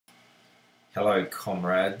Hello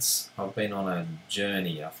comrades, I've been on a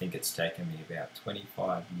journey. I think it's taken me about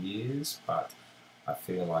 25 years, but I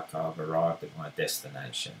feel like I've arrived at my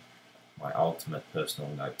destination, my ultimate personal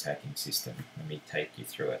note-taking system. Let me take you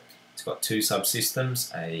through it. It's got two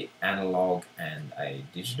subsystems, a analog and a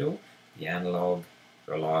digital. The analog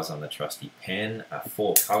relies on the trusty pen, a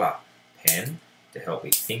four-colour pen to help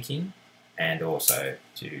with thinking and also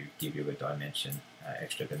to give you a dimension,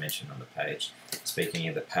 extra dimension on the page. Speaking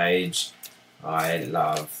of the page, I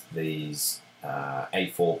love these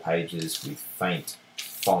A4 pages with faint,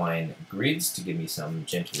 fine grids to give me some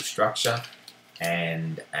gentle structure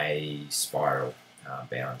and a spiral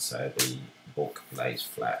bound so the book lays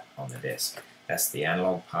flat on the desk. That's the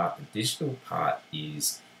analog part. The digital part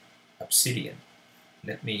is Obsidian.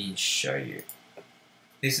 Let me show you.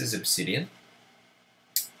 This is Obsidian,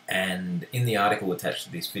 and in the article attached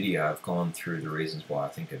to this video I've gone through the reasons why I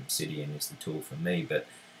think Obsidian is the tool for me, but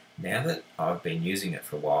now that I've been using it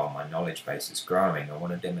for a while, my knowledge base is growing. I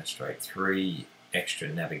want to demonstrate three extra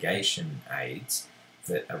navigation aids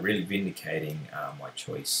that are really vindicating my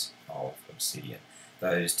choice of Obsidian.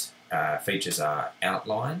 Those features are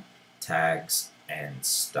outline, tags, and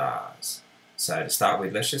stars. So to start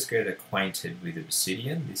with, let's just get acquainted with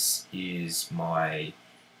Obsidian. This is my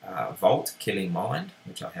Vault Killing Mind,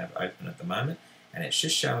 which I have open at the moment, and it's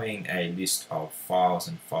just showing a list of files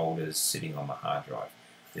and folders sitting on my hard drive.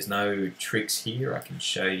 There's no tricks here. I can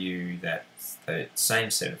show you that the same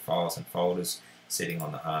set of files and folders sitting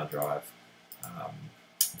on the hard drive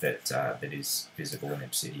that is visible in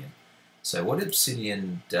Obsidian. So what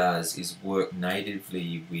Obsidian does is work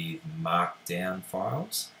natively with markdown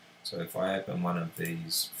files. So if I open one of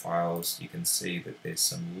these files, you can see that there's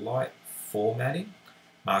some light formatting,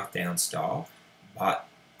 markdown style, but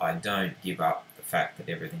I don't give up the fact that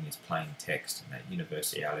everything is plain text and that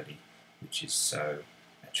universality, which is so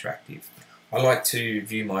attractive. I like to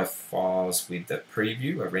view my files with the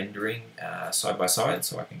preview, a rendering side by side,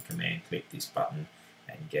 so I can command click this button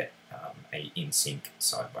and get a in sync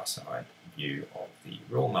side by side view of the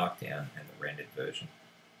raw markdown and the rendered version.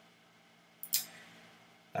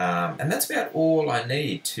 And that's about all I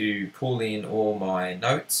need to pull in all my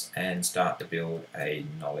notes and start to build a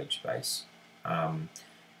knowledge base.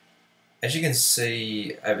 As you can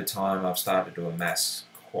see, over time I've started to amass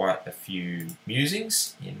quite a few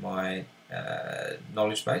musings in my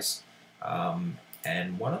knowledge base,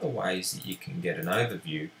 and one of the ways that you can get an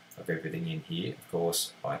overview of everything in here, of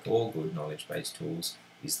course, like all good knowledge base tools,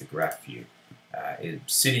 is the graph view.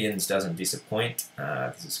 Obsidian's doesn't disappoint.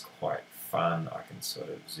 This is quite fun. I can sort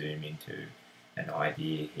of zoom into an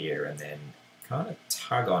idea here and then kind of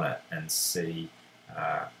tug on it and see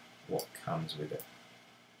what comes with it.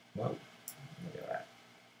 Whoa, look at that.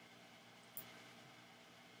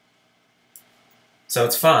 So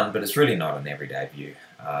it's fun, but it's really not an everyday view.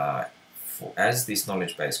 As this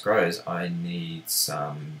knowledge base grows, I need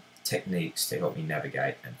some techniques to help me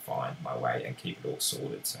navigate and find my way and keep it all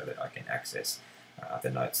sorted so that I can access the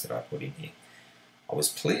notes that I put in here. I was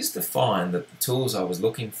pleased to find that the tools I was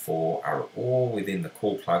looking for are all within the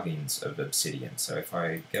core plugins of Obsidian. So if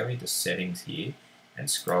I go into settings here and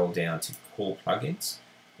scroll down to core plugins,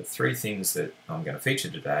 the three things that I'm going to feature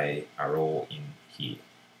today are all in here: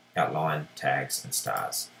 outline, tags, and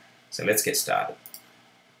stars. So let's get started.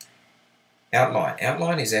 Outline.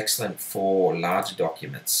 Outline is excellent for larger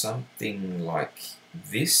documents. Something like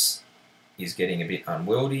this is getting a bit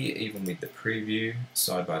unwieldy, even with the preview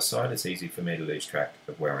side by side. It's easy for me to lose track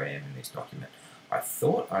of where I am in this document. I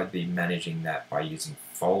thought I'd be managing that by using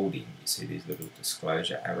folding. You see these little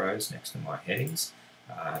disclosure arrows next to my headings.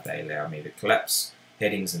 They allow me to collapse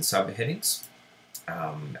headings and subheadings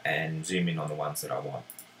and zoom in on the ones that I want.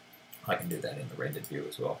 I can do that in the rendered view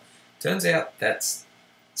as well. Turns out that's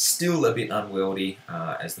still a bit unwieldy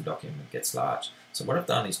as the document gets large. So what I've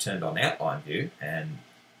done is turned on outline view, and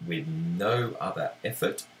with no other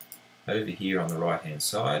effort, over here on the right hand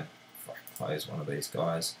side, if I close one of these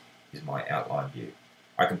guys, is my outline view.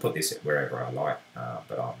 I can put this at wherever I like,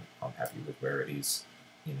 but I'm happy with where it is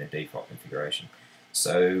in the default configuration.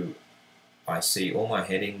 So I see all my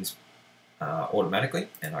headings automatically,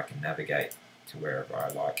 and I can navigate to wherever I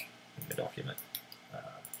like in the document.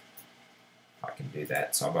 I can do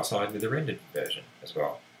that side by side with the rendered version as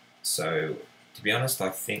well. So to be honest, I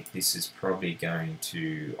think this is probably going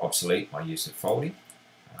to obsolete my use of folding.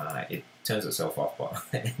 It turns itself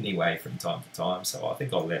off anyway from time to time, so I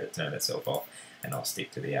think I'll let it turn itself off and I'll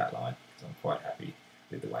stick to the outline because I'm quite happy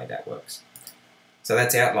with the way that works. So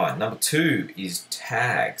that's outline. Number two is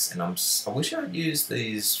tags, and I wish I'd used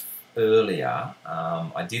these earlier.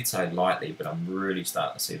 I did say lightly, but I'm really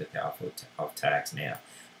starting to see the power of tags now.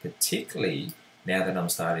 particularly now that I'm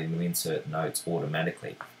starting to insert notes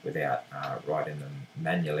automatically without writing them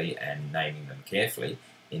manually and naming them carefully.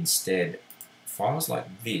 Instead, files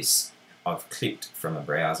like this I've clipped from a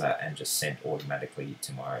browser and just sent automatically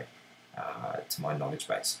to my knowledge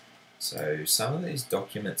base. So some of these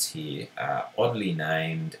documents here are oddly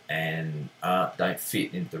named and don't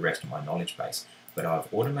fit into the rest of my knowledge base, but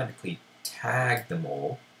I've automatically tagged them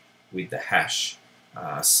all with the hash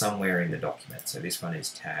somewhere in the document. So this one is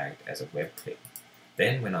tagged as a web clip.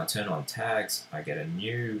 Then when I turn on tags, I get a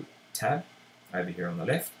new tab over here on the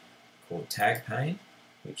left called Tag Pane,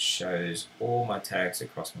 which shows all my tags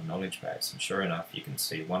across my knowledge base. And sure enough, you can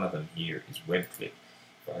see one of them here is web clip.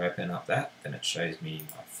 If I open up that, then it shows me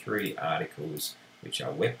my 3 articles which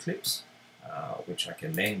are web clips, which I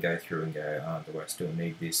can then go through and go, oh, do I still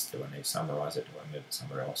need this? Do I need to summarize it? Do I move it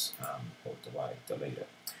somewhere else? Or do I delete it?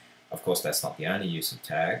 Of course, that's not the only use of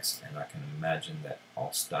tags, and I can imagine that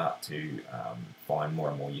I'll start to find more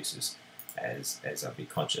and more uses as I'll be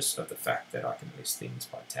conscious of the fact that I can list things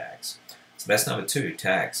by tags. So that's number 2,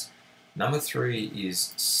 tags. Number 3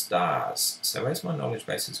 is stars. So as my knowledge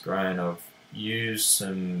base has grown, I've used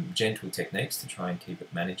some gentle techniques to try and keep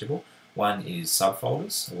it manageable. One is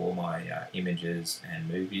subfolders. So all my images and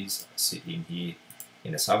movies sit in here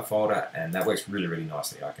in a subfolder, and that works really, really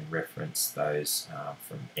nicely. I can reference those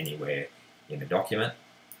from anywhere in the document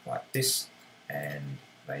like this, and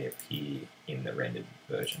they appear in the rendered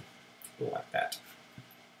version like that.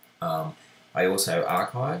 I also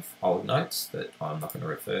archive old notes that I'm not going to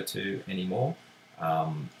refer to anymore,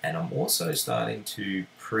 and I'm also starting to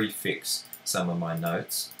prefix some of my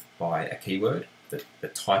notes by a keyword, the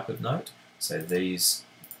type of note. So these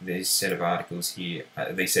set of articles here,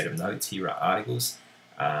 these set of notes here are articles.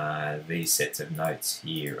 These sets of notes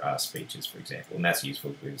here are speeches, for example, and that's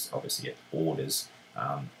useful because obviously it orders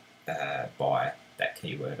by that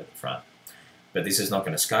keyword at the front. But this is not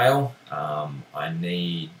going to scale. I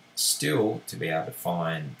need still to be able to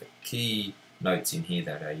find the key notes in here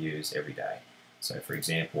that I use every day. So for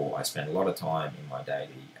example, I spend a lot of time in my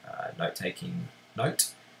daily note-taking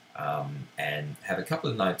and have a couple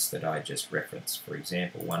of notes that I just reference. For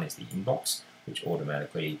example, one is the inbox, which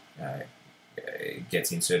automatically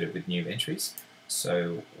gets inserted with new entries.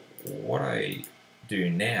 So what I do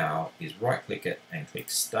now is right click it and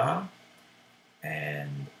click star,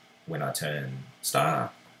 and when I turn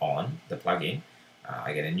star on, the plugin,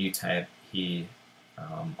 I get a new tab here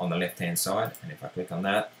on the left hand side, and if I click on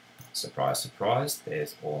that, surprise surprise,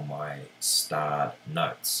 there's all my starred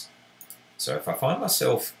notes. So if I find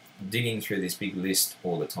myself digging through this big list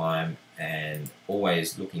all the time and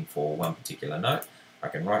always looking for one particular note, I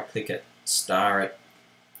can right click it, star it,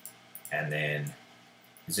 and then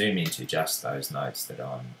zoom into just those notes that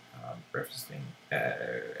I'm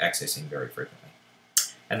accessing very frequently.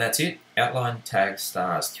 And that's it. Outline, tag,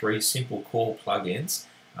 stars, 3 simple core plugins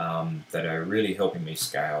that are really helping me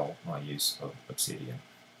scale my use of Obsidian.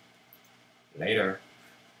 Later.